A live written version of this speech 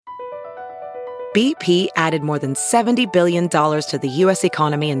BP added more than $70 billion to the U.S.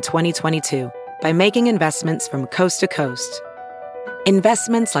 economy in 2022 by making investments from coast to coast.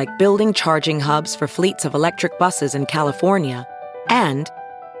 Investments like building charging hubs for fleets of electric buses in California and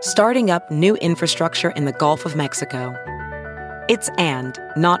starting up new infrastructure in the Gulf of Mexico. It's and,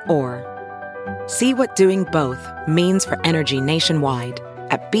 not or. See what doing both means for energy nationwide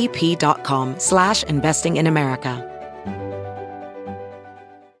at bp.com/investing in America.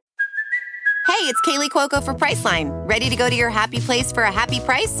 Hey, it's Kaylee Cuoco for Priceline. Ready to go to your happy place for a happy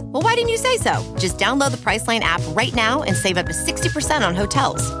price? Well, why didn't you say so? Just download the Priceline app right now and save up to 60% on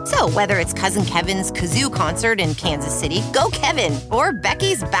hotels. So whether it's Cousin Kevin's Kazoo Concert in Kansas City, go Kevin, or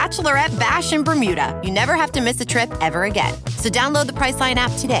Becky's Bachelorette Bash in Bermuda, you never have to miss a trip ever again. So download the Priceline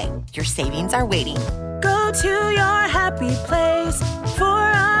app today. Your savings are waiting. Go to your happy place for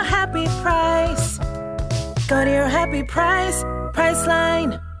a happy price. Go to your happy price,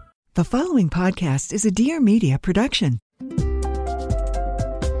 Priceline. The following podcast is a Dear Media production.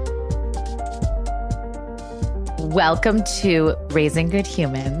 Welcome to Raising Good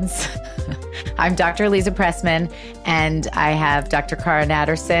Humans. I'm Dr. Lisa Pressman, and I have Dr. Cara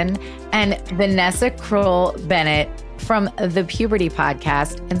Natterson and Vanessa Kroll Bennett from the Puberty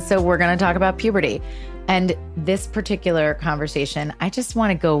Podcast. And so we're going to talk about puberty. And this particular conversation, I just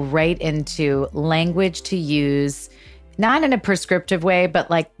want to go right into language to use, not in a prescriptive way,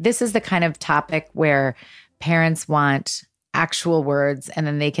 but like this is the kind of topic where parents want actual words and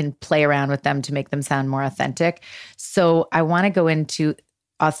then they can play around with them to make them sound more authentic. So I want to go into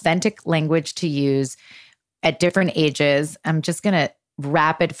authentic language to use at different ages. I'm just going to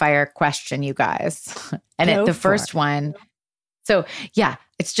rapid fire question you guys. And at the first one, so yeah,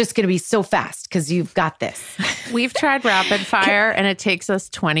 it's just going to be so fast because you've got this. We've tried rapid fire and it takes us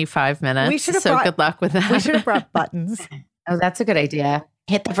 25 minutes. Good luck with that. We should have brought buttons. Oh, that's a good idea.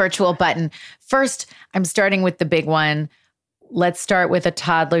 Hit the virtual button. First, I'm starting with the big one. Let's start with a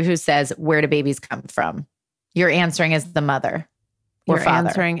toddler who says, "Where do babies come from?" You're answering as the mother. Or You're father,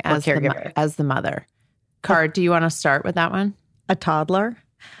 answering or as the mother. Cara, do you want to start with that one? A toddler?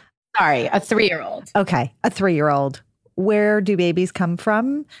 Sorry, a 3-year-old. Okay, a 3-year-old. Where do babies come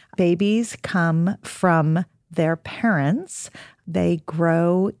from? Babies come from their parents. They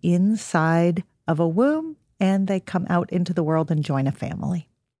grow inside of a womb and they come out into the world and join a family.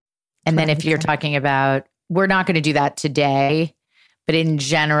 And then if you're talking about, we're not going to do that today, but in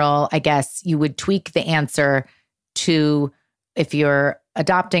general, I guess you would tweak the answer to if you're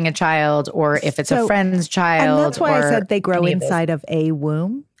adopting a child or if it's a friend's child. And that's why I said they grow inside of a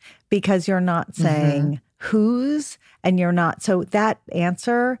womb, because you're not saying whose, and you're not. So that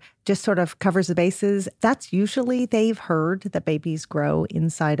answer just sort of covers the bases. That's usually they've heard that babies grow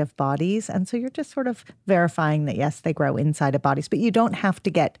inside of bodies. And so you're just sort of verifying that, yes, they grow inside of bodies. But you don't have to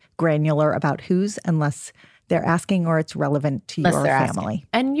get granular about whose unless they're asking or it's relevant to your family.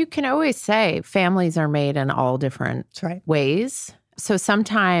 And you can always say families are made in all different ways. So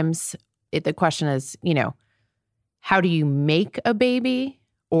sometimes the question is, how do you make a baby?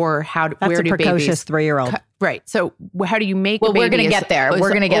 Or That's a precocious 3-year-old. Right. So how do you make a baby? We're going to get there. We're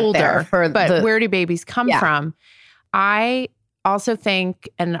going to get there. But where do babies come from? I also think,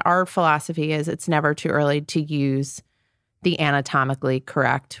 and our philosophy is it's never too early to use the anatomically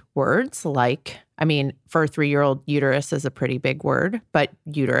correct words. Like, for a 3-year-old, uterus is a pretty big word, but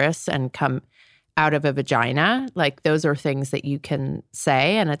uterus and come out of a vagina, like those are things that you can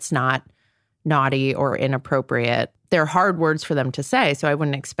say and it's not naughty or inappropriate. They're hard words for them to say, so I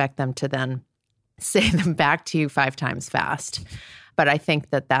wouldn't expect them to then say them back to you 5 times fast. But I think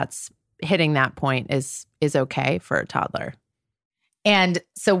that that's hitting that point is okay for a toddler. And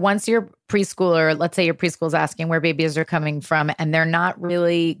so once your preschooler, let's say your preschool's asking where babies are coming from, and they're not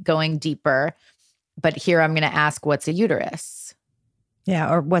really going deeper, but here I'm going to ask, what's a uterus?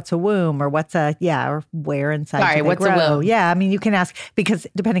 Yeah, or what's a womb, or or where inside do they what's grow? a womb? Yeah, you can ask, because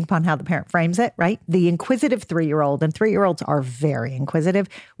depending upon how the parent frames it, right? The inquisitive 3-year-old, and 3-year-olds are very inquisitive,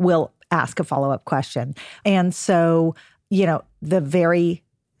 will ask a follow-up question. And so, the very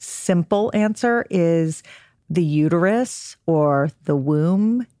simple answer is the uterus or the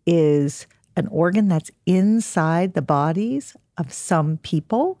womb is an organ that's inside the bodies of some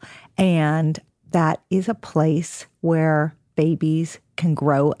people, and that is a place where babies can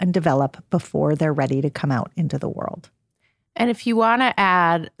grow and develop before they're ready to come out into the world. And if you want to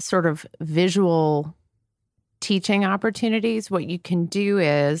add sort of visual teaching opportunities, what you can do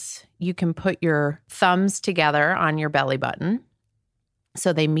is you can put your thumbs together on your belly button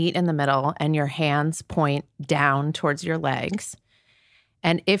so they meet in the middle and your hands point down towards your legs.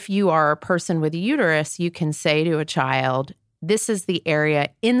 And if you are a person with a uterus, you can say to a child, this is the area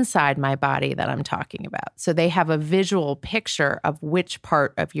inside my body that I'm talking about. So they have a visual picture of which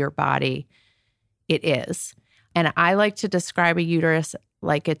part of your body it is. And I like to describe a uterus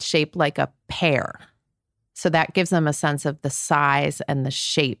like it's shaped like a pear. So that gives them a sense of the size and the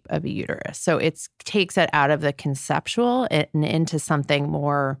shape of a uterus. So it takes it out of the conceptual and into something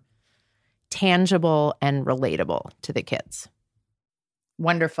more tangible and relatable to the kids.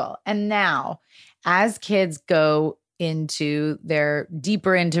 Wonderful. And now, as kids go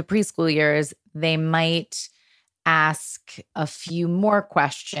deeper into preschool years, they might ask a few more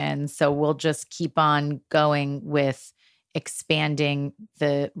questions. So we'll just keep on going with expanding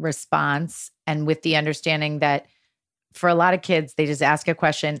the response, and with the understanding that for a lot of kids, they just ask a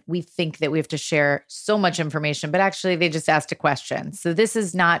question. We think that we have to share so much information, but actually they just asked a question. So this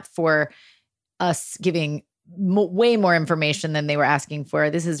is not for us giving way more information than they were asking for.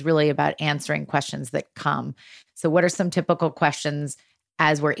 This is really about answering questions that come. So what are some typical questions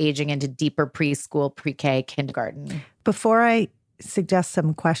as we're aging into deeper preschool, pre-K, kindergarten? Before I suggest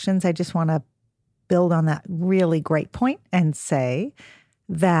some questions, I just want to build on that really great point and say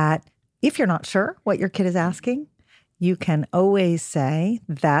that if you're not sure what your kid is asking, you can always say,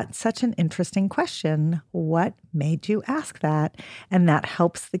 that's such an interesting question. What made you ask that? And that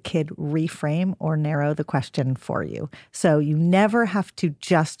helps the kid reframe or narrow the question for you. So you never have to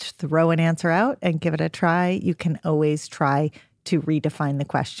just throw an answer out and give it a try. You can always try to redefine the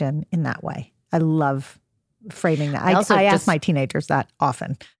question in that way. I love framing that. I ask my teenagers that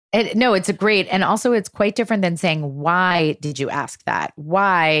often. No, it's great. And also it's quite different than saying, why did you ask that?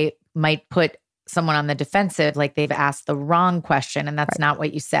 Why might put someone on the defensive, like they've asked the wrong question and that's not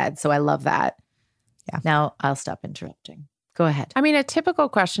what you said. So I love that. Yeah. Now I'll stop interrupting. Go ahead. I mean, a typical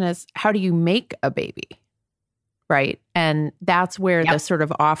question is, how do you make a baby? Right. And that's where the sort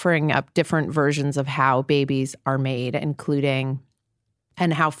of offering up different versions of how babies are made, including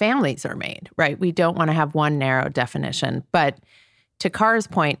and how families are made, right? We don't want to have one narrow definition. But to Cara's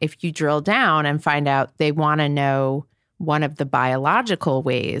point, if you drill down and find out they want to know one of the biological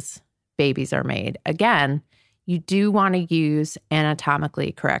ways babies are made, again, you do want to use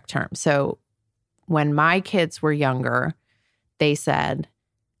anatomically correct terms. So when my kids were younger, they said,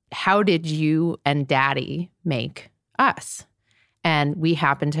 how did you and daddy make us? And we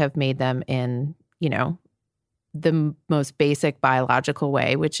happen to have made them in, the most basic biological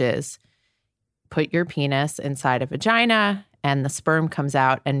way, which is put your penis inside a vagina and the sperm comes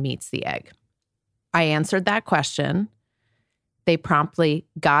out and meets the egg. I answered that question. They promptly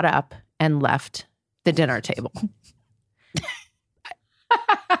got up and left the dinner table.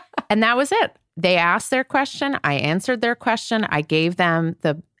 And that was it. They asked their question. I answered their question. I gave them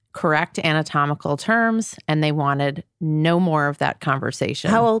the correct anatomical terms, and they wanted no more of that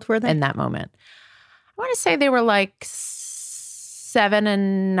conversation. How old were they? In that moment? I want to say they were like 7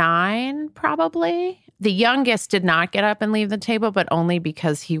 and 9, probably. The youngest did not get up and leave the table, but only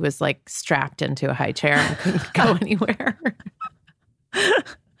because he was like strapped into a high chair and couldn't go anywhere.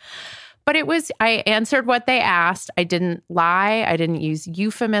 But I answered what they asked. I didn't lie. I didn't use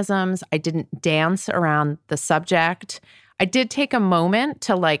euphemisms. I didn't dance around the subject. I did take a moment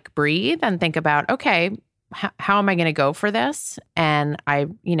to like breathe and think about, okay, how am I going to go for this? And I,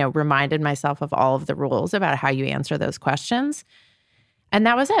 reminded myself of all of the rules about how you answer those questions. And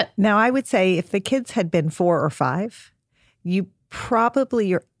that was it. Now, I would say if the kids had been 4 or 5,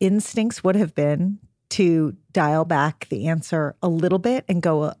 your instincts would have been to dial back the answer a little bit and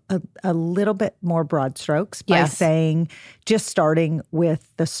go a little bit more broad strokes by saying, just starting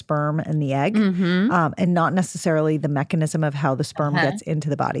with the sperm and the egg, and not necessarily the mechanism of how the sperm gets into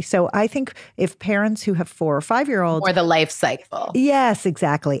the body. So I think if parents who have 4 or 5-year-olds— Or the life cycle. Yes,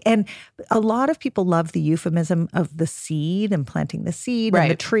 exactly. And a lot of people love the euphemism of the seed and planting the seed and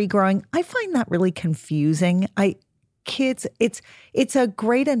the tree growing. I find that really confusing. It's a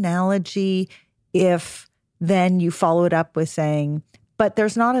great analogy if then you follow it up with saying, but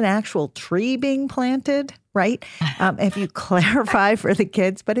there's not an actual tree being planted, right? If you clarify for the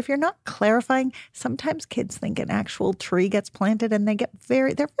kids. But if you're not clarifying, sometimes kids think an actual tree gets planted and they're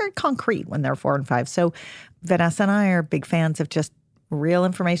very concrete when they're 4 and 5. So Vanessa and I are big fans of just real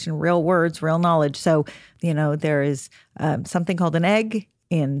information, real words, real knowledge. So, there is something called an egg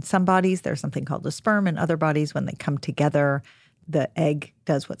in some bodies. There's something called a sperm in other bodies. When they come together, the egg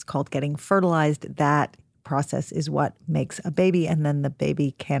does what's called getting fertilized. That process is what makes a baby, and then the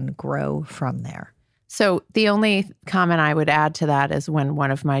baby can grow from there. So the only comment I would add to that is when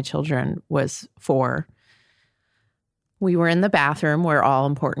one of my children was 4, we were in the bathroom where all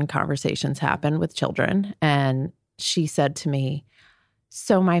important conversations happen with children, and she said to me,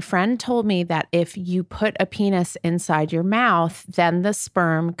 So my friend told me that if you put a penis inside your mouth, then the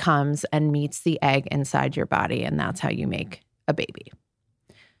sperm comes and meets the egg inside your body, and that's how you make a baby.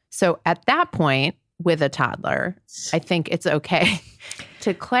 So at that point, with a toddler, I think it's okay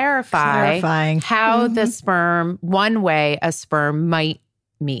to clarify how the sperm, one way a sperm might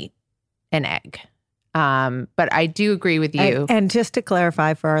meet an egg. But I do agree with you. And just to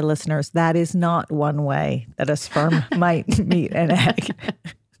clarify for our listeners, that is not one way that a sperm might meet an egg.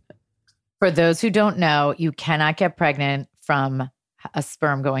 For those who don't know, you cannot get pregnant from a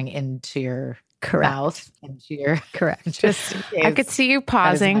sperm going into your mouth. Into your Just I could see you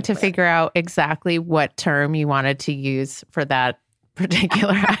pausing to figure out exactly what term you wanted to use for that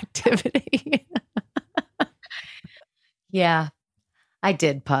particular activity. Yeah, I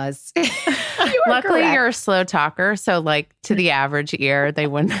did pause. Luckily, you're a slow talker. So like to the average ear, they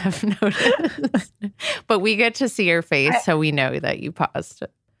wouldn't have noticed. But we get to see your face, so we know that you paused.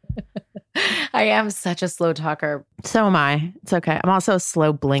 I am such a slow talker. So am I. It's okay. I'm also a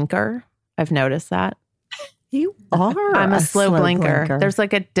slow blinker. I've noticed that. You are. I'm a slow blinker. There's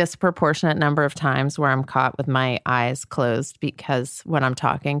like a disproportionate number of times where I'm caught with my eyes closed because when I'm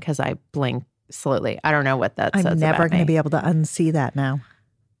talking, because I blink slowly. I don't know what that says about me. I'm never going to be able to unsee that now.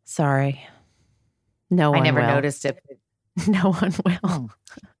 Sorry. No one will. I never noticed it. No one will.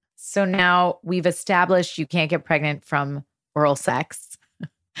 So now we've established you can't get pregnant from oral sex. Good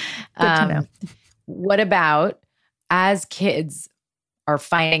to know. What about as kids are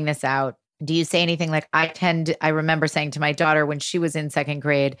finding this out? Do you say anything like, I remember saying to my daughter when she was in second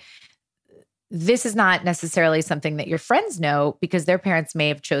grade, this is not necessarily something that your friends know because their parents may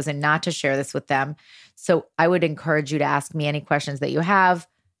have chosen not to share this with them. So I would encourage you to ask me any questions that you have.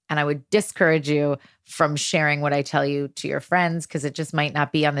 And I would discourage you from sharing what I tell you to your friends because it just might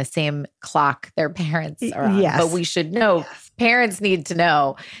not be on the same clock their parents are on. Yes. But we should know, parents need to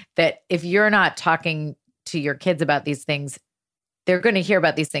know that if you're not talking to your kids about these things, they're going to hear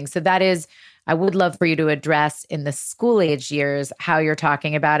about these things. So that is, I would love for you to address in the school age years how you're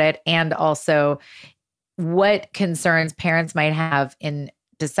talking about it and also what concerns parents might have in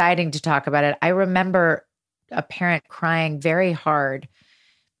deciding to talk about it. I remember a parent crying very hard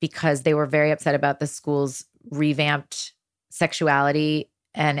because they were very upset about the school's revamped sexuality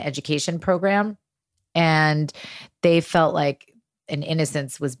and education program. And they felt like an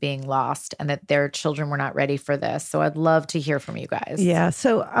innocence was being lost and that their children were not ready for this. So I'd love to hear from you guys. Yeah.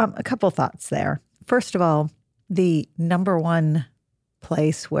 So a couple thoughts there. First of all, the number one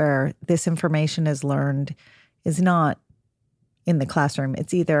place where this information is learned is not in the classroom.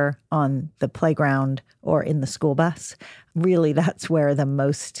 It's either on the playground or in the school bus. Really, that's where the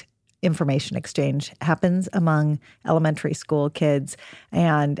most information exchange happens among elementary school kids.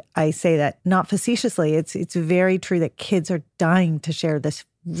 And I say that not facetiously. It's very true that kids are dying to share this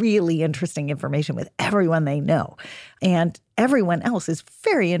really interesting information with everyone they know. And everyone else is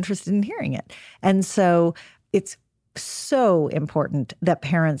very interested in hearing it. And so it's so important that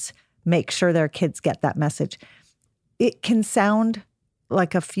parents make sure their kids get that message. It can sound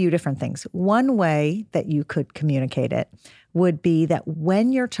like a few different things. One way that you could communicate it would be that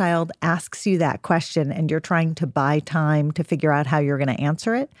when your child asks you that question and you're trying to buy time to figure out how you're going to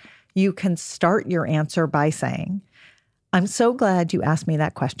answer it, you can start your answer by saying, I'm so glad you asked me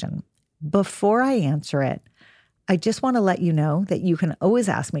that question. Before I answer it, I just want to let you know that you can always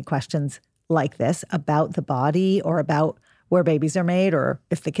ask me questions like this about the body or about where babies are made, or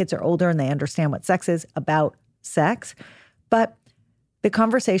if the kids are older and they understand what sex is, about sex. But the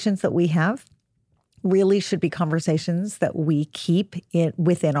conversations that we have really should be conversations that we keep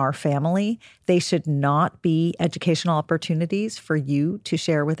within our family. They should not be educational opportunities for you to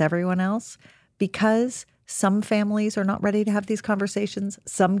share with everyone else, because some families are not ready to have these conversations.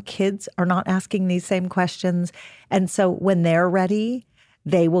 Some kids are not asking these same questions. And so when they're ready,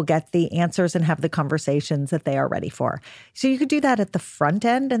 they will get the answers and have the conversations that they are ready for. So you could do that at the front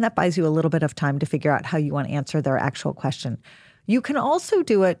end, and that buys you a little bit of time to figure out how you want to answer their actual question. You can also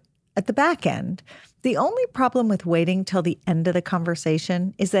do it at the back end. The only problem with waiting till the end of the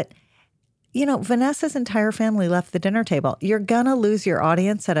conversation is that, you know, Vanessa's entire family left the dinner table. You're going to lose your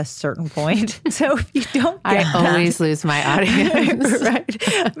audience at a certain point. So if you don't get always lose my audience.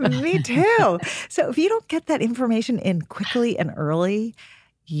 Right. Me too. So if you don't get that information in quickly and early,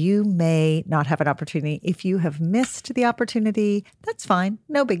 you may not have an opportunity. If you have missed the opportunity, that's fine.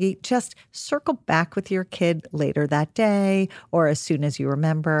 No biggie. Just circle back with your kid later that day or as soon as you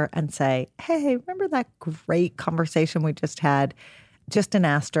remember and say, hey, remember that great conversation we just had? Just an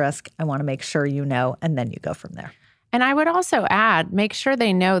asterisk. I want to make sure you know, and then you go from there. And I would also add, make sure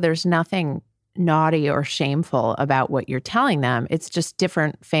they know there's nothing naughty or shameful about what you're telling them. It's just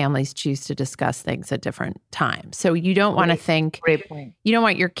different families choose to discuss things at different times. So you don't want to think, you don't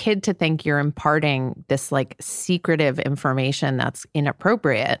want your kid to think you're imparting this like secretive information that's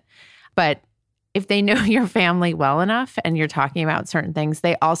inappropriate. But if they know your family well enough and you're talking about certain things,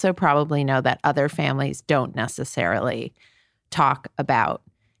 they also probably know that other families don't necessarily talk about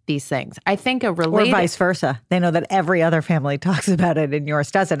these things. I think a related... Or vice versa. They know that every other family talks about it and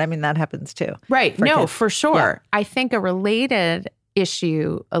yours doesn't. I mean, that happens too. Right. No, kids. for sure. Yeah. I think a related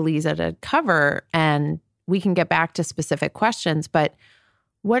issue, Aliza, to cover, and we can get back to specific questions, but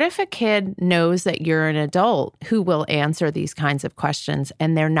what if a kid knows that you're an adult who will answer these kinds of questions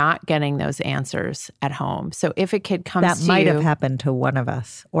and they're not getting those answers at home? So if a kid comes to you... That might have happened to one of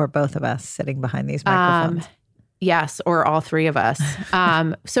us or both of us sitting behind these microphones. Yes, or all three of us.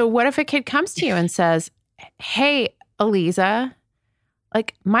 So what if a kid comes to you and says, hey, Aliza,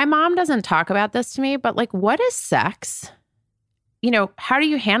 like my mom doesn't talk about this to me, but like what is sex? You know, how do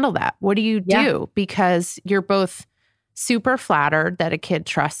you handle that? What do you do? Because you're both super flattered that a kid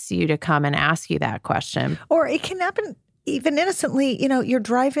trusts you to come and ask you that question. Or it can happen even innocently. You know, you're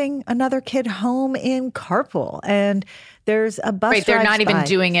driving another kid home in carpool and there's a bus Right, they're not even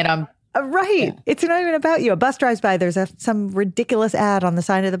doing it on... Right. Yeah. It's not even about you. A bus drives by, there's some ridiculous ad on the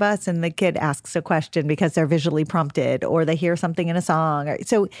side of the bus and the kid asks a question because they're visually prompted or they hear something in a song.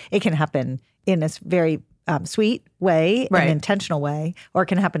 So it can happen in this very sweet way, an intentional way, or it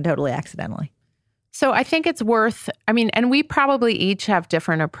can happen totally accidentally. So I think it's worth, I mean, and we probably each have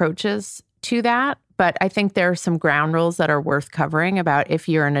different approaches to that, but I think there are some ground rules that are worth covering about if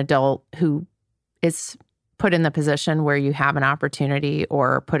you're an adult who is put in the position where you have an opportunity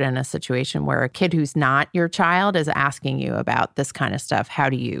or put in a situation where a kid who's not your child is asking you about this kind of stuff.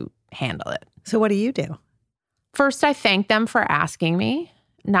 How do you handle it? So what do you do? First, I thank them for asking me,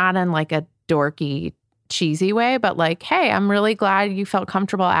 not in like a dorky, cheesy way, but like, hey, I'm really glad you felt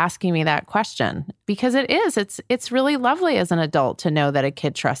comfortable asking me that question, because it's really lovely as an adult to know that a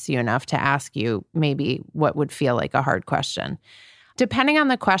kid trusts you enough to ask you maybe what would feel like a hard question. Depending on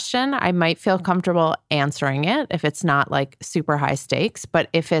the question, I might feel comfortable answering it if it's not like super high stakes. But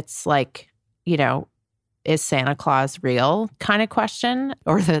if it's like, you know, is Santa Claus real kind of question,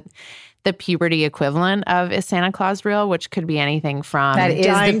 or the puberty equivalent of is Santa Claus real, which could be anything from that is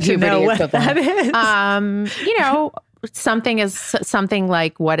the puberty equivalent. That is. You know, something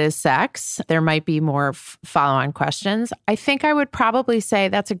like what is sex? There might be more follow-on questions. I think I would probably say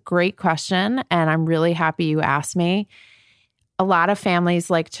that's a great question, and I'm really happy you asked me. A lot of families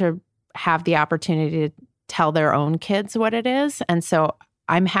like to have the opportunity to tell their own kids what it is. And so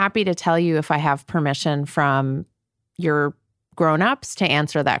I'm happy to tell you if I have permission from your grown-ups to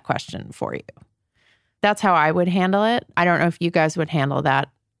answer that question for you. That's how I would handle it. I don't know if you guys would handle that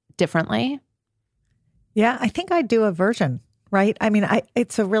differently. Yeah, I think I'd do a version, right? I mean,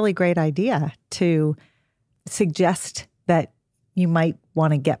 it's a really great idea to suggest that you might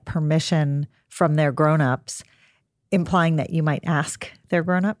want to get permission from their grown-ups, implying that you might ask their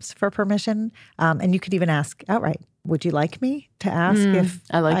grown-ups for permission. And you could even ask outright, would you like me to ask if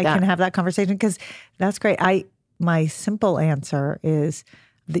I can have that conversation? Because that's great. My simple answer is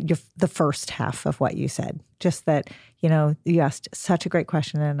the first half of what you said. Just that, you know, you asked such a great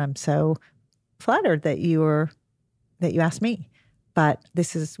question and I'm so flattered that you asked me. But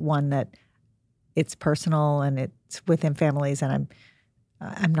this is one that it's personal and it's within families, and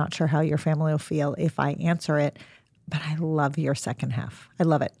I'm not sure how your family will feel if I answer it. But I love your second half. I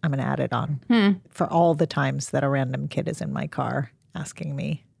love it. I'm going to add it on for all the times that a random kid is in my car asking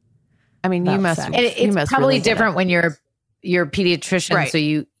me. I mean, you must. It's probably really different when you're a pediatrician, right? So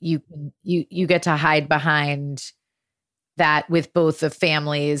you get to hide behind that with both the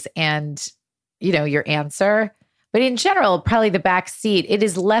families and, you know, your answer. But in general, probably the back seat, it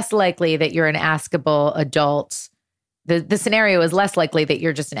is less likely that you're an askable adult. The scenario is less likely that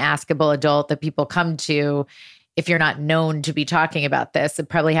you're just an askable adult that people come to if you're not known to be talking about this. It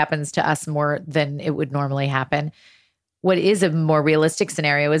probably happens to us more than it would normally happen. What is a more realistic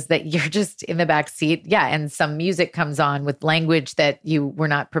scenario is that you're just in the back seat, and some music comes on with language that you were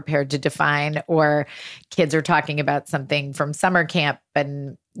not prepared to define, or kids are talking about something from summer camp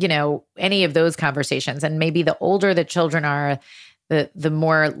and, you know, any of those conversations. And maybe the older the children are, the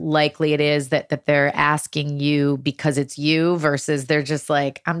more likely it is that they're asking you because it's you versus they're just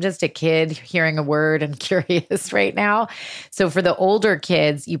like, I'm just a kid hearing a word and curious right now. So for the older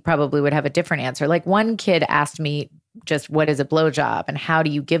kids, you probably would have a different answer. Like one kid asked me just, what is a blowjob and how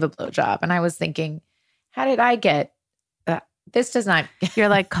do you give a blowjob? And I was thinking, how did I get, this does not. You're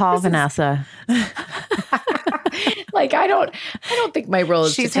like, call Vanessa. Like, I don't think my role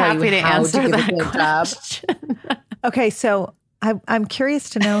is She's to tell happy you to how answer to give that a good job. question. Okay, so I'm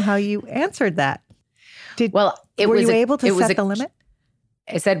curious to know how you answered that. Were you able to set the limit?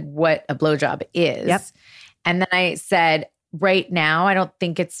 I said what a blowjob is. Yep. And then I said, right now, I don't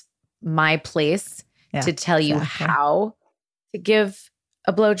think it's my place to tell you how to give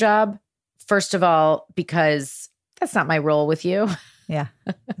a blowjob. First of all, because that's not my role with you. Yeah,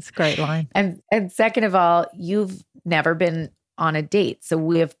 that's a great line. And second of all, you've never been on a date. So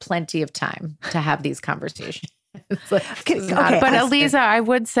we have plenty of time to have these conversations. But Aliza, I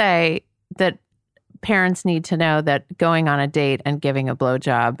would say that parents need to know that going on a date and giving a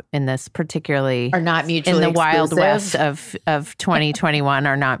blowjob in this particularly are not mutually in the exclusive. Wild West of 2021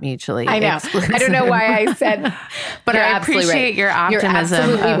 are not mutually I know. exclusive. I don't know why I said, but I appreciate your optimism.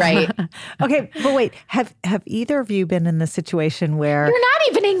 You're absolutely right. Okay, but wait, have either of you been in the situation where you're not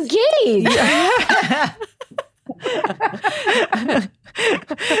even engaged?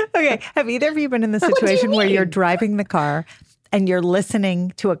 Okay, have either of you been in the situation where you're driving the car and you're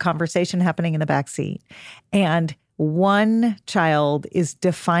listening to a conversation happening in the backseat, and one child is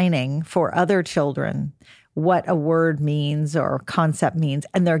defining for other children what a word means or concept means,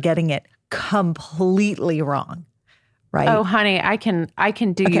 and they're getting it completely wrong, right? Oh, honey, I can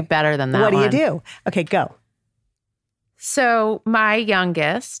do you better than that. What do you do? Okay, go. So my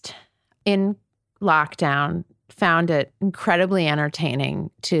youngest in lockdown found it incredibly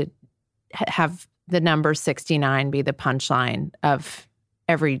entertaining to have the number 69 be the punchline of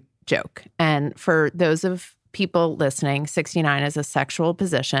every joke. And for those of people listening, 69 is a sexual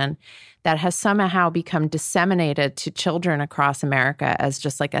position that has somehow become disseminated to children across America as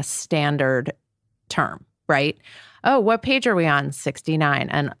just like a standard term, right? Oh, what page are we on? 69.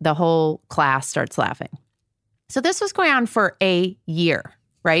 And the whole class starts laughing. So this was going on for a year,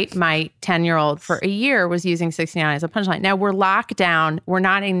 right? My 10-year-old for a year was using 69 as a punchline. Now we're locked down. We're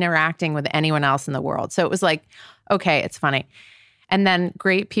not interacting with anyone else in the world. So it was like, okay, it's funny. And then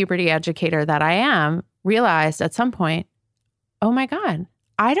great puberty educator that I am realized at some point, oh my God,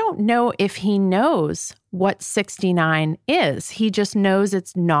 I don't know if he knows what 69 is. He just knows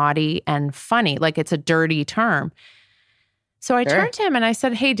it's naughty and funny, like it's a dirty term. So I turned to him and I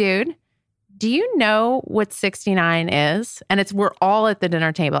said, hey, dude, do you know what 69 is? And we're all at the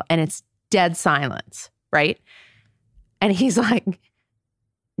dinner table and it's dead silence, right? And he's like,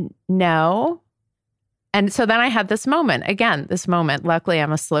 no. And so then I had this moment. Luckily,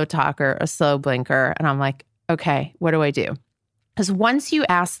 I'm a slow talker, a slow blinker. And I'm like, okay, what do I do? Because once you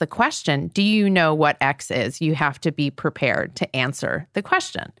ask the question, do you know what X is? You have to be prepared to answer the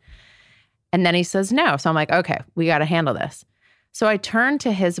question. And then he says no. So I'm like, okay, we got to handle this. So I turn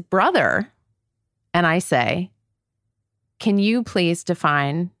to his brother and I say, can you please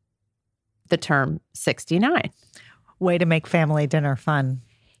define the term 69? Way to make family dinner fun.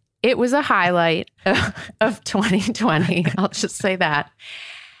 It was a highlight of 2020. I'll just say that.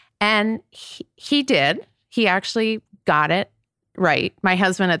 And he did. He actually got it right. My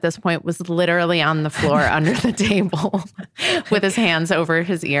husband at this point was literally on the floor under the table with his hands over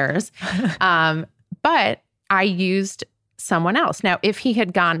his ears. But I used someone else. Now, if he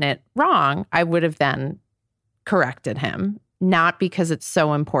had gotten it wrong, I would have then corrected him, not because it's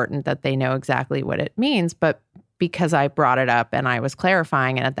so important that they know exactly what it means, but because I brought it up and I was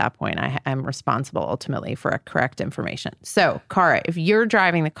clarifying. And at that point, I'm responsible ultimately for correct information. So, Cara, if you're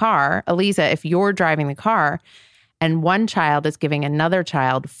driving the car, Aliza, if you're driving the car and one child is giving another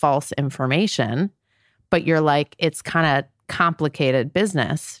child false information, but you're like, it's kind of complicated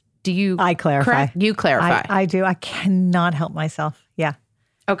business. Do you? I clarify. Correct? You clarify. I do. I cannot help myself. Yeah.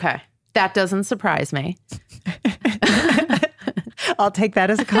 Okay. That doesn't surprise me. I'll take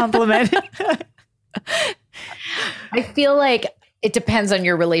that as a compliment. I feel like it depends on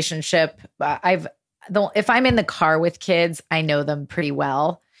your relationship. If I'm in the car with kids, I know them pretty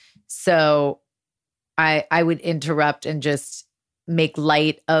well. So I would interrupt and just make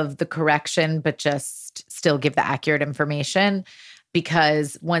light of the correction, but just still give the accurate information.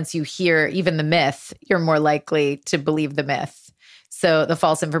 Because once you hear even the myth, you're more likely to believe the myth. So the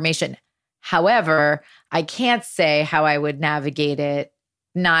false information. However, I can't say how I would navigate it,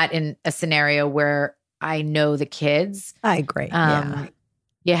 not in a scenario where I know the kids. I agree. Yeah.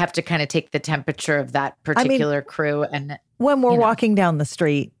 You have to kind of take the temperature of that particular crew. And when we're walking down the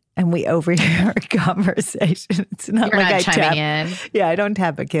street and we overhear a conversation, it's not like I chiming in. Yeah, I don't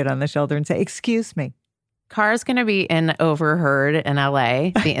tap a kid on the shoulder and say, excuse me. Cara's going to be in Overheard in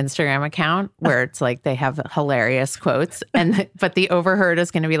LA, the Instagram account, where it's like they have hilarious quotes. But the Overheard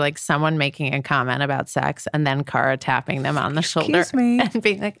is going to be like someone making a comment about sex and then Cara tapping them on the shoulder Excuse me. and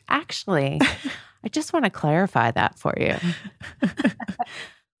being like, actually, I just want to clarify that for you.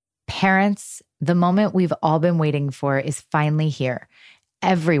 Parents, the moment we've all been waiting for is finally here.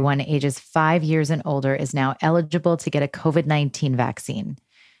 Everyone ages 5 years and older is now eligible to get a COVID-19 vaccine.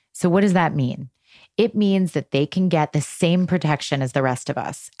 So what does that mean? It means that they can get the same protection as the rest of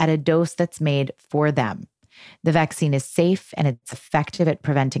us at a dose that's made for them. The vaccine is safe and it's effective at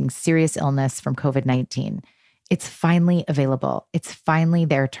preventing serious illness from COVID-19. It's finally available. It's finally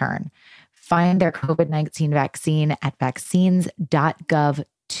their turn. Find their COVID-19 vaccine at vaccines.gov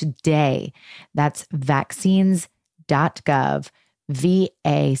today. That's vaccines.gov,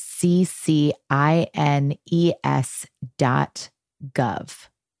 vaccines.gov.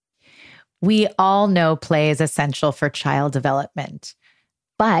 We all know play is essential for child development.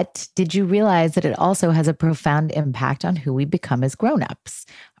 But did you realize that it also has a profound impact on who we become as grown-ups,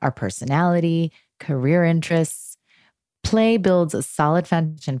 our personality, career interests? Play builds a solid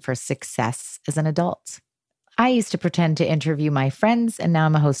foundation for success as an adult. I used to pretend to interview my friends, and now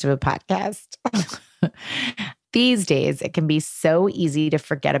I'm a host of a podcast. These days, it can be so easy to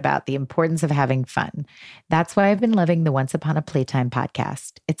forget about the importance of having fun. That's why I've been loving the Once Upon a Playtime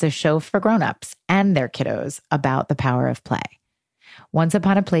podcast. It's a show for grown-ups and their kiddos about the power of play. Once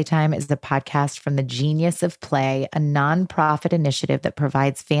Upon a Playtime is the podcast from the Genius of Play, a nonprofit initiative that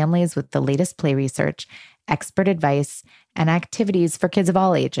provides families with the latest play research, expert advice, and activities for kids of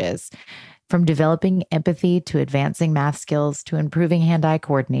all ages. From developing empathy to advancing math skills to improving hand-eye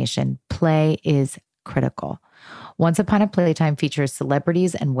coordination, play is critical. Once Upon a Playtime features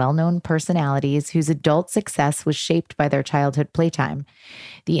celebrities and well-known personalities whose adult success was shaped by their childhood playtime.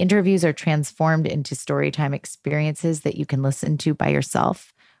 The interviews are transformed into storytime experiences that you can listen to by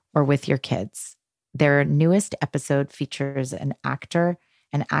yourself or with your kids. Their newest episode features an actor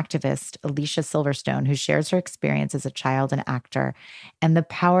and activist, Alicia Silverstone, who shares her experience as a child and actor and the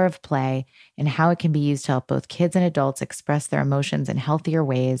power of play and how it can be used to help both kids and adults express their emotions in healthier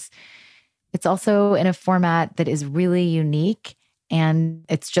ways. It's also in a format that is really unique, and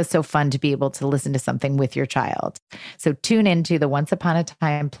it's just so fun to be able to listen to something with your child. So tune into the Once Upon a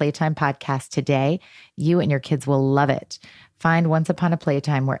Time Playtime podcast today. You and your kids will love it. Find Once Upon a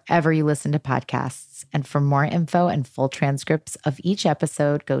Playtime wherever you listen to podcasts. And for more info and full transcripts of each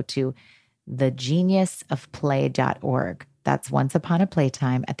episode, go to thegeniusofplay.org. That's Once Upon a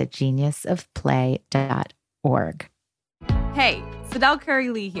Playtime at thegeniusofplay.org. Hey, Sadell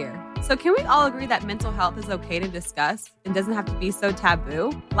Curry-Lee here. So can we all agree that mental health is okay to discuss and doesn't have to be so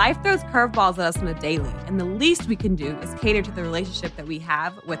taboo? Life throws curveballs at us on a daily, and the least we can do is cater to the relationship that we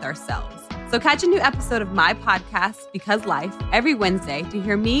have with ourselves. So catch a new episode of my podcast, Because Life, every Wednesday to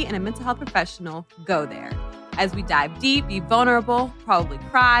hear me and a mental health professional go there. As we dive deep, be vulnerable, probably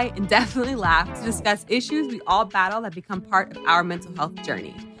cry, and definitely laugh to discuss issues we all battle that become part of our mental health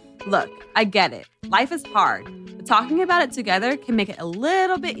journey. Look, I get it. Life is hard, but talking about it together can make it a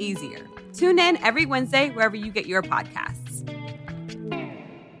little bit easier. Tune in every Wednesday wherever you get your podcasts.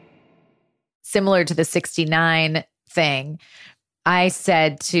 Similar to the 69 thing, I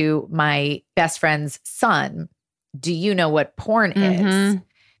said to my best friend's son, "Do you know what porn is?"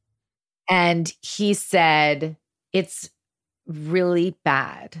 And he said, "It's really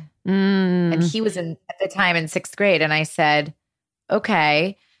bad." And he was at the time in 6th grade. And I said,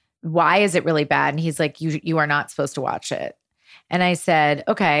 "Okay, why is it really bad?" And he's like, you are not supposed to watch it. And I said,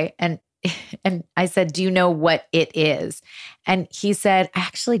 "Okay." And I said, "Do you know what it is?" And he said, "I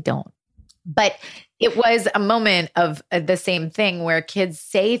actually don't." But it was a moment of the same thing where kids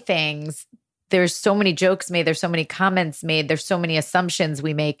say things. There's so many jokes made. There's so many comments made. There's so many assumptions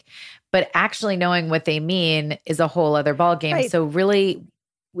we make. But actually knowing what they mean is a whole other ballgame. Right. So really,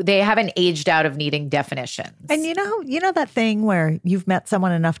 they haven't aged out of needing definitions. And you know that thing where you've met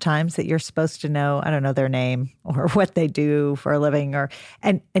someone enough times that you're supposed to know, I don't know, their name or what they do for a living,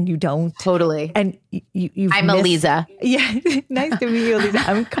 and you don't. Totally. And I'm Eliza. Yeah. Nice to meet you, Eliza.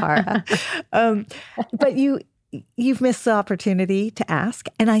 I'm Cara. But you've missed the opportunity to ask.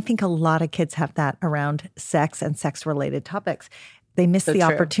 And I think a lot of kids have that around sex and sex-related topics. They miss the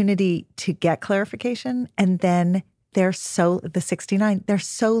opportunity to get clarification, and then they're the 69, they're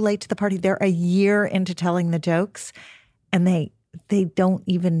so late to the party. They're a year into telling the jokes, and they don't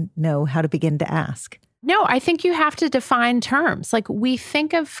even know how to begin to ask. No, I think you have to define terms. Like, we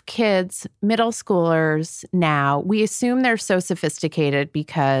think of kids, middle schoolers now, we assume they're so sophisticated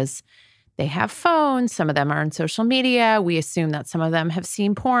because they have phones. Some of them are on social media. We assume that some of them have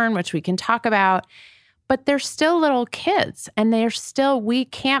seen porn, which we can talk about. But they're still little kids, and we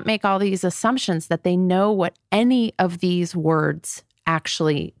can't make all these assumptions that they know what any of these words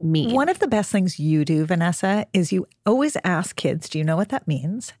actually mean. One of the best things you do, Vanessa, is you always ask kids, do you know what that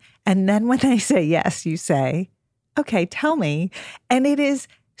means? And then when they say yes, you say, okay, tell me. And it is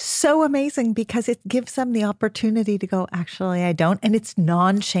so amazing because it gives them the opportunity to go, actually, I don't. And it's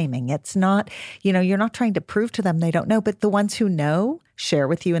non-shaming. It's not, you're not trying to prove to them they don't know, but the ones who know share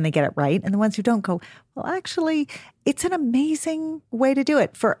with you and they get it right. And the ones who don't go, well, actually, it's an amazing way to do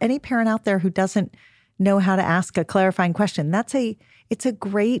it. For any parent out there who doesn't know how to ask a clarifying question, it's a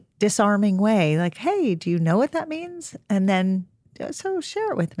great disarming way. Like, hey, do you know what that means? And then, so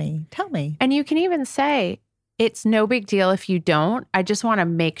share it with me. Tell me. And you can even say, it's no big deal if you don't. I just want to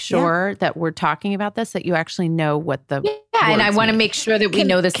make sure that we're talking about this, that you actually know what the and I want to make sure that we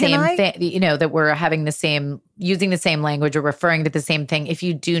know the same thing, that we're using the same language or referring to the same thing. If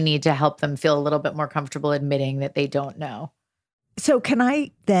you do need to help them feel a little bit more comfortable admitting that they don't know. So can I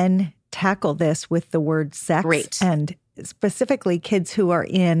then tackle this with the word sex? Great. And specifically kids who are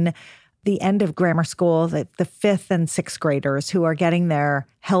in the end of grammar school, the 5th and 6th graders who are getting their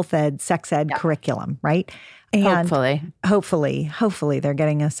health ed, sex ed curriculum, right? And hopefully they're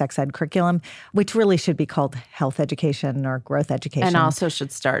getting a sex ed curriculum, which really should be called health education or growth education. And also should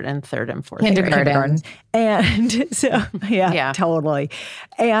start in 3rd and 4th kindergarten. And so, totally.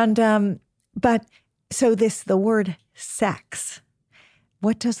 And, but so the word sex,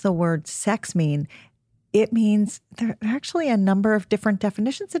 what does the word sex mean? It means there are actually a number of different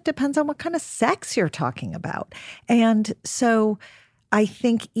definitions. It depends on what kind of sex you're talking about. And so I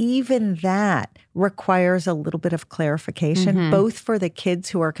think even that requires a little bit of clarification, both for the kids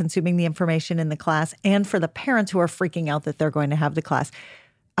who are consuming the information in the class and for the parents who are freaking out that they're going to have the class.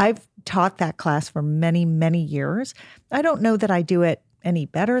 I've taught that class for many, many years. I don't know that I do it any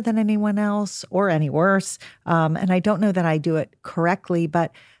better than anyone else or any worse. And I don't know that I do it correctly,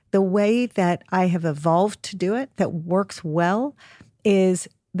 but the way that I have evolved to do it that works well is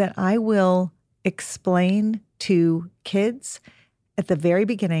that I will explain to kids at the very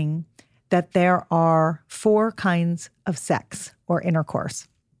beginning that there are 4 kinds of sex or intercourse.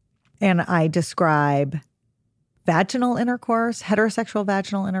 And I describe vaginal intercourse, heterosexual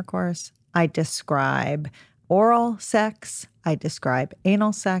vaginal intercourse. I describe oral sex. I describe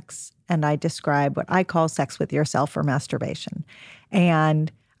anal sex. And I describe what I call sex with yourself or masturbation.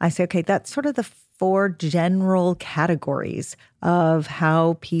 And I say, okay, that's sort of the 4 general categories of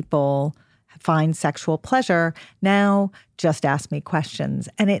how people find sexual pleasure. Now, just ask me questions.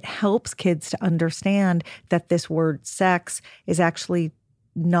 And it helps kids to understand that this word sex is actually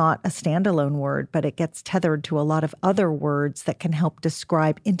not a standalone word, but it gets tethered to a lot of other words that can help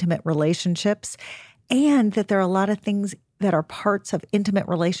describe intimate relationships, and that there are a lot of things that are parts of intimate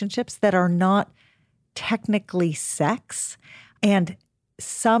relationships that are not technically sex. And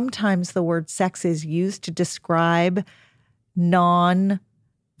sometimes the word sex is used to describe non-vaginal,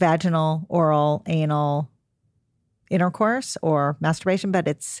 oral, anal intercourse or masturbation, but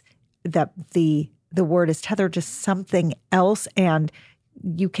it's that the word is tethered to something else, and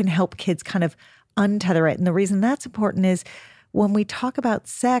you can help kids kind of untether it. And the reason that's important is when we talk about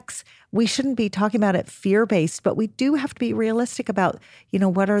sex, we shouldn't be talking about it fear-based, but we do have to be realistic about,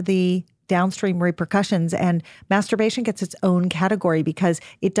 what are the downstream repercussions. And masturbation gets its own category because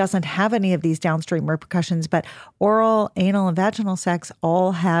it doesn't have any of these downstream repercussions. But oral, anal, and vaginal sex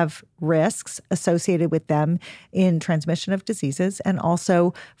all have risks associated with them in transmission of diseases. And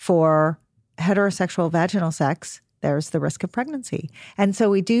also for heterosexual vaginal sex, there's the risk of pregnancy. And so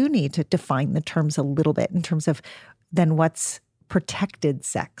we do need to define the terms a little bit in terms of then what's protected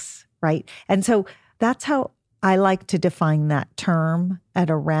sex, right? And so that's how I like to define that term at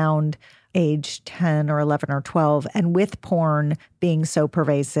around age 10 or 11 or 12. And with porn being so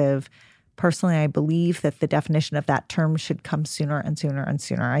pervasive, personally, I believe that the definition of that term should come sooner and sooner and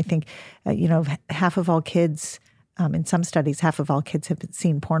sooner. I think, half of all kids, in some studies, half of all kids have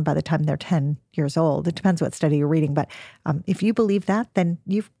seen porn by the time they're 10 years old. It depends what study you're reading. But if you believe that, then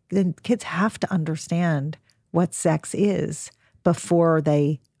kids have to understand what sex is before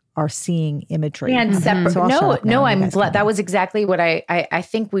they are seeing imagery. And separate. So no, I'm glad. That was exactly what I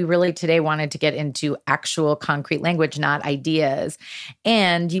think we really today wanted to get into actual concrete language, not ideas.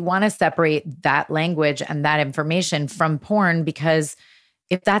 And you want to separate that language and that information from porn, because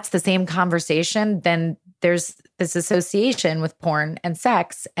if that's the same conversation, then there's this association with porn and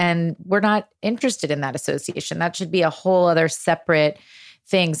sex, and we're not interested in that association. That should be a whole other separate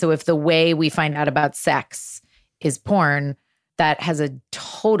thing. So if the way we find out about sex is porn, that has a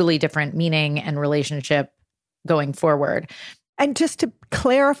totally different meaning and relationship going forward. And just to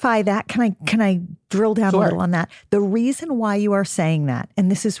clarify that, can I drill down a little on that? The reason why you are saying that, and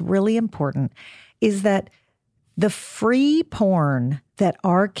this is really important, is that The free porn that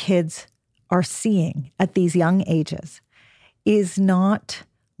our kids are seeing at these young ages is not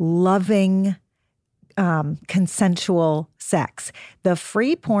loving, consensual sex. The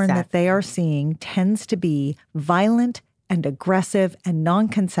free porn that they are seeing tends to be violent and aggressive and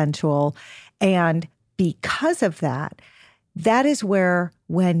non-consensual. And because of that, that is where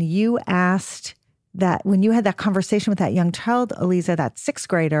when you had that conversation with that young child, Eliza, that 6th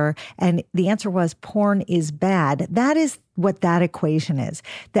grader, and the answer was porn is bad, that is what that equation is.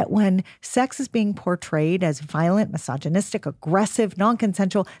 That when sex is being portrayed as violent, misogynistic, aggressive,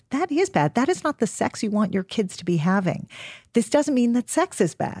 non-consensual, that is bad. That is not the sex you want your kids to be having. This doesn't mean that sex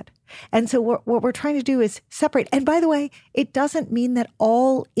is bad. And so what we're trying to do is separate. And by the way, it doesn't mean that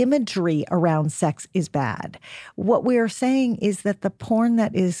all imagery around sex is bad. What we are saying is that the porn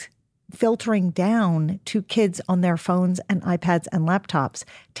that is filtering down to kids on their phones and iPads and laptops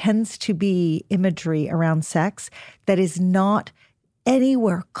tends to be imagery around sex that is not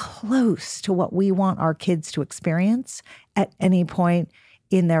anywhere close to what we want our kids to experience at any point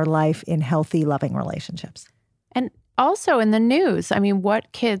in their life in healthy, loving relationships. And also in the news, I mean,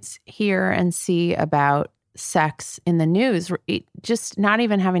 what kids hear and see about sex in the news, just not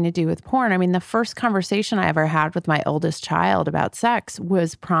even having to do with porn. I mean, the first conversation I ever had with my oldest child about sex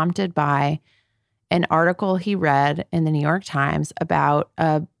was prompted by an article he read in the New York Times about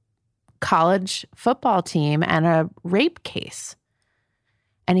a college football team and a rape case.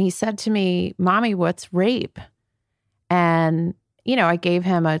 And he said to me, "Mommy, what's rape?" And I gave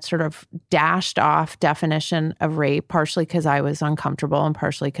him a sort of dashed off definition of rape, partially because I was uncomfortable and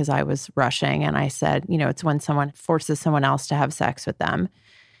partially because I was rushing. And I said, it's when someone forces someone else to have sex with them.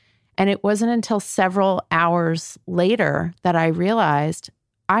 And it wasn't until several hours later that I realized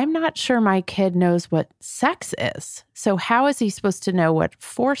I'm not sure my kid knows what sex is. So how is he supposed to know what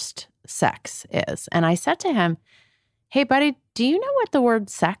forced sex is? And I said to him, "Hey, buddy, do you know what the word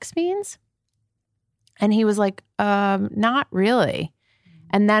sex means?" And he was like, not really.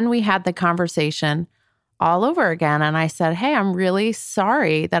 And then we had the conversation all over again. And I said, "Hey, I'm really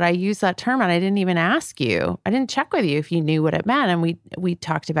sorry that I used that term and I didn't even ask you. I didn't check with you if you knew what it meant." And we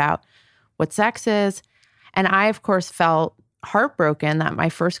talked about what sex is. And I, of course, felt heartbroken that my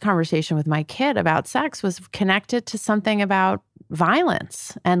first conversation with my kid about sex was connected to something about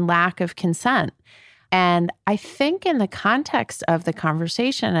violence and lack of consent. And I think in the context of the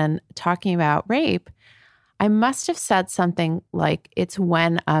conversation and talking about rape, I must have said something like, it's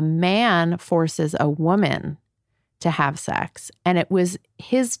when a man forces a woman to have sex. And it was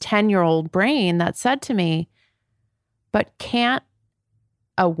his 10-year-old brain that said to me, "But can't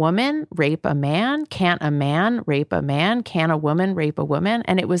a woman rape a man? Can't a man rape a man? Can a woman rape a woman?"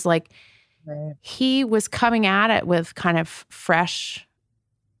 And it was like he was coming at it with kind of fresh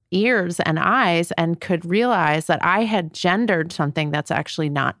ears and eyes and could realize that I had gendered something that's actually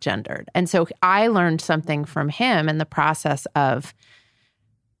not gendered. And so I learned something from him in the process of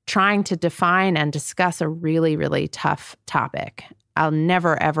trying to define and discuss a really, really tough topic. I'll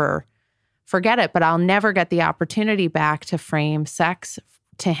never, ever forget it, but I'll never get the opportunity back to frame sex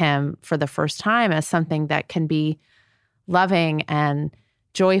to him for the first time as something that can be loving and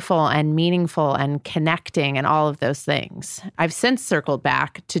joyful and meaningful and connecting and all of those things. I've since circled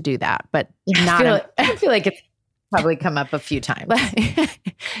back to do that, but not. I feel like it's probably come up a few times.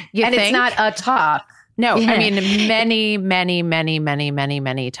 It's not a talk. No, yeah. I mean, many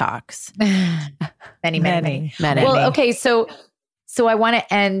talks. Many. Well, okay. So I want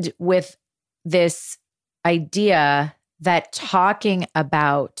to end with this idea that talking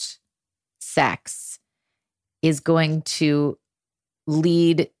about sex is going to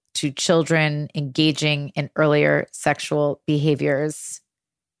lead to children engaging in earlier sexual behaviors,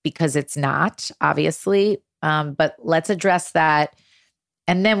 because it's not, obviously. But let's address that.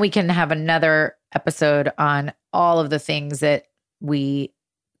 And then we can have another episode on all of the things that we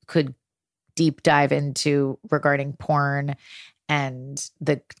could deep dive into regarding porn and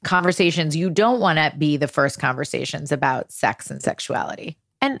the conversations you don't want to be the first conversations about sex and sexuality.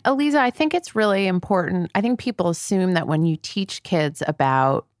 And Eliza, I think it's really important. I think people assume that when you teach kids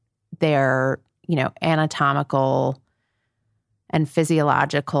about their, anatomical and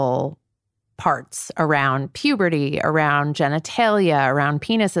physiological parts around puberty, around genitalia, around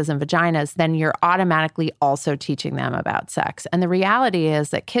penises and vaginas, then you're automatically also teaching them about sex. And the reality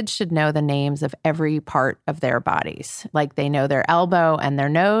is that kids should know the names of every part of their bodies. Like they know their elbow and their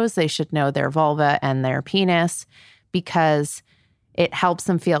nose, they should know their vulva and their penis, because it helps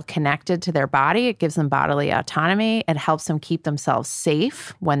them feel connected to their body. It gives them bodily autonomy. It helps them keep themselves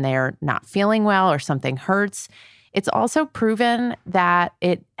safe when they're not feeling well or something hurts. It's also proven that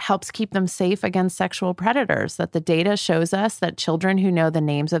it helps keep them safe against sexual predators, that the data shows us that children who know the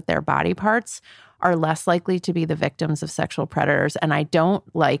names of their body parts are less likely to be the victims of sexual predators. And I don't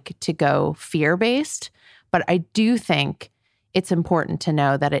like to go fear-based, but I do think it's important to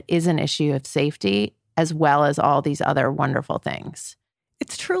know that it is an issue of safety as well as all these other wonderful things.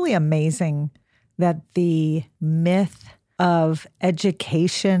 It's truly amazing that the myth of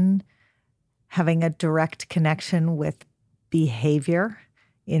education having a direct connection with behavior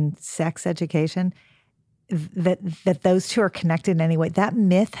in sex education, that those two are connected in any way. That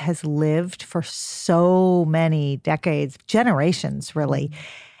myth has lived for so many decades, generations, really.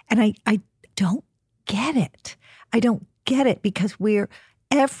 And I don't get it. I don't get it because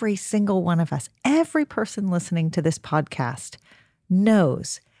every single one of us, every person listening to this podcast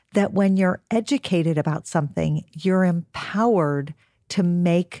knows that when you're educated about something, you're empowered to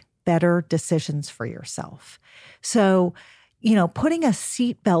make better decisions for yourself. So, putting a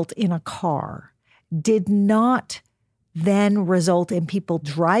seatbelt in a car did not then result in people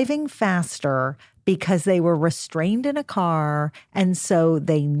driving faster because they were restrained in a car. And so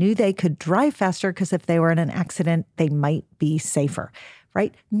they knew they could drive faster because if they were in an accident, they might be safer,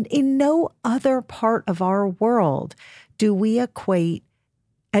 right? In no other part of our world do we equate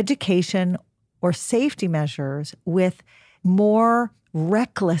education or safety measures with more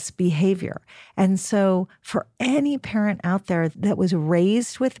reckless behavior. And so for any parent out there that was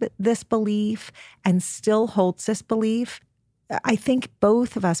raised with this belief and still holds this belief, I think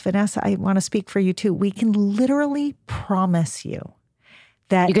both of us, Vanessa, I want to speak for you too. We can literally promise you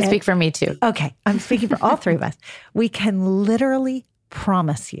that— You can speak for me too. Okay, I'm speaking for all three of us. We can literally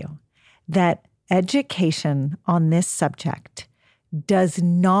promise you that education on this subject does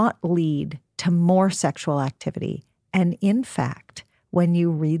not lead to more sexual activity. And in fact, when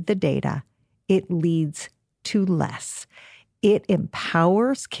you read the data, it leads to less. It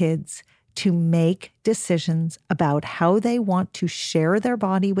empowers kids to make decisions about how they want to share their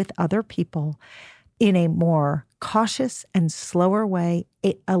body with other people in a more cautious and slower way.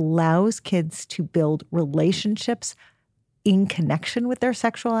 It allows kids to build relationships in connection with their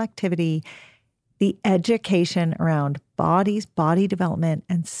sexual activity. The education around bodies, body development,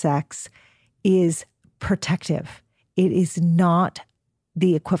 and sex is protective. It is not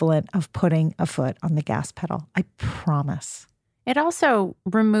the equivalent of putting a foot on the gas pedal. I promise. It also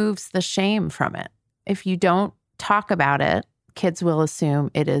removes the shame from it. If you don't talk about it, kids will assume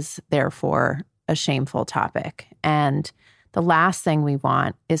it is therefore a shameful topic. And the last thing we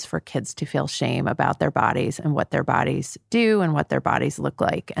want is for kids to feel shame about their bodies and what their bodies do and what their bodies look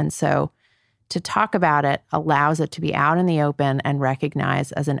like. And so to talk about it allows it to be out in the open and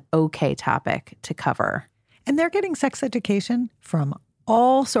recognized as an okay topic to cover. And they're getting sex education from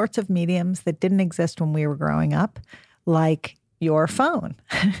all sorts of mediums that didn't exist when we were growing up, like your phone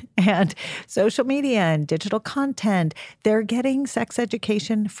and social media and digital content. They're getting sex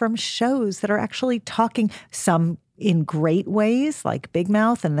education from shows that are actually talking, some in great ways, like Big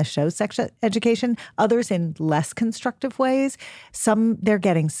Mouth and the show sex education, others in less constructive ways. They're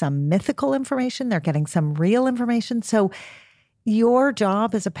getting some mythical information, they're getting some real information. So your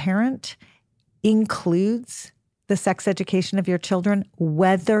job as a parent includes the sex education of your children,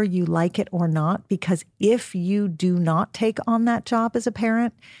 whether you like it or not, because if you do not take on that job as a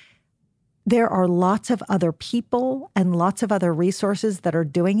parent, there are lots of other people and lots of other resources that are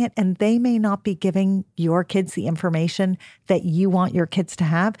doing it, and they may not be giving your kids the information that you want your kids to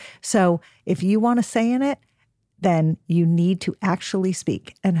have. So if you want a say in it, then you need to actually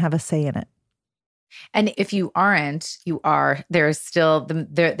speak and have a say in it. And if you aren't, you are. There's still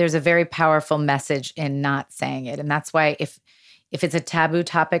there's a very powerful message in not saying it. And that's why if it's a taboo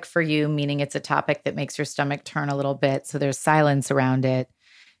topic for you, meaning it's a topic that makes your stomach turn a little bit, so there's silence around it,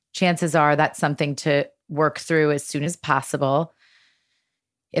 chances are that's something to work through as soon as possible.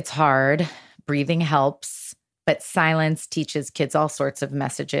 It's hard. Breathing helps, but silence teaches kids all sorts of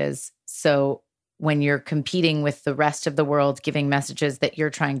messages. So when you're competing with the rest of the world, giving messages that you're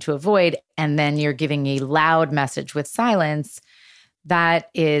trying to avoid, and then you're giving a loud message with silence,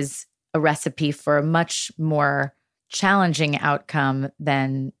 that is a recipe for a much more challenging outcome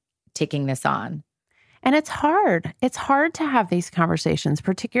than taking this on. And it's hard. It's hard to have these conversations,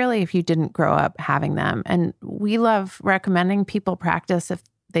 particularly if you didn't grow up having them. And we love recommending people practice if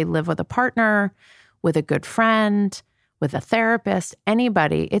they live with a partner, with a good friend, with a therapist,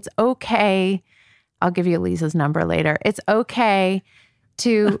 anybody. It's okay. I'll give you Lisa's number later. It's okay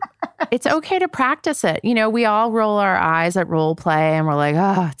it's okay to practice it. You know, we all roll our eyes at role play and we're like,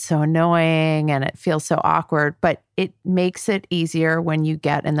 oh, it's so annoying and it feels so awkward. But it makes it easier when you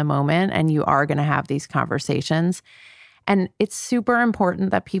get in the moment and you are going to have these conversations. And it's super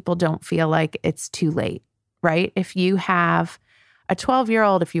important that people don't feel like it's too late, right? If you have a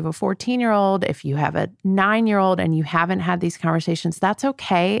 12-year-old, if you have a 14-year-old, if you have a 9-year-old and you haven't had these conversations, that's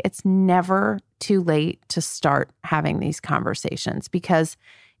okay. It's never too late to start having these conversations because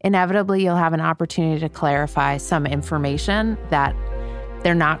inevitably you'll have an opportunity to clarify some information that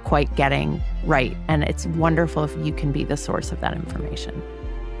they're not quite getting right. And it's wonderful if you can be the source of that information.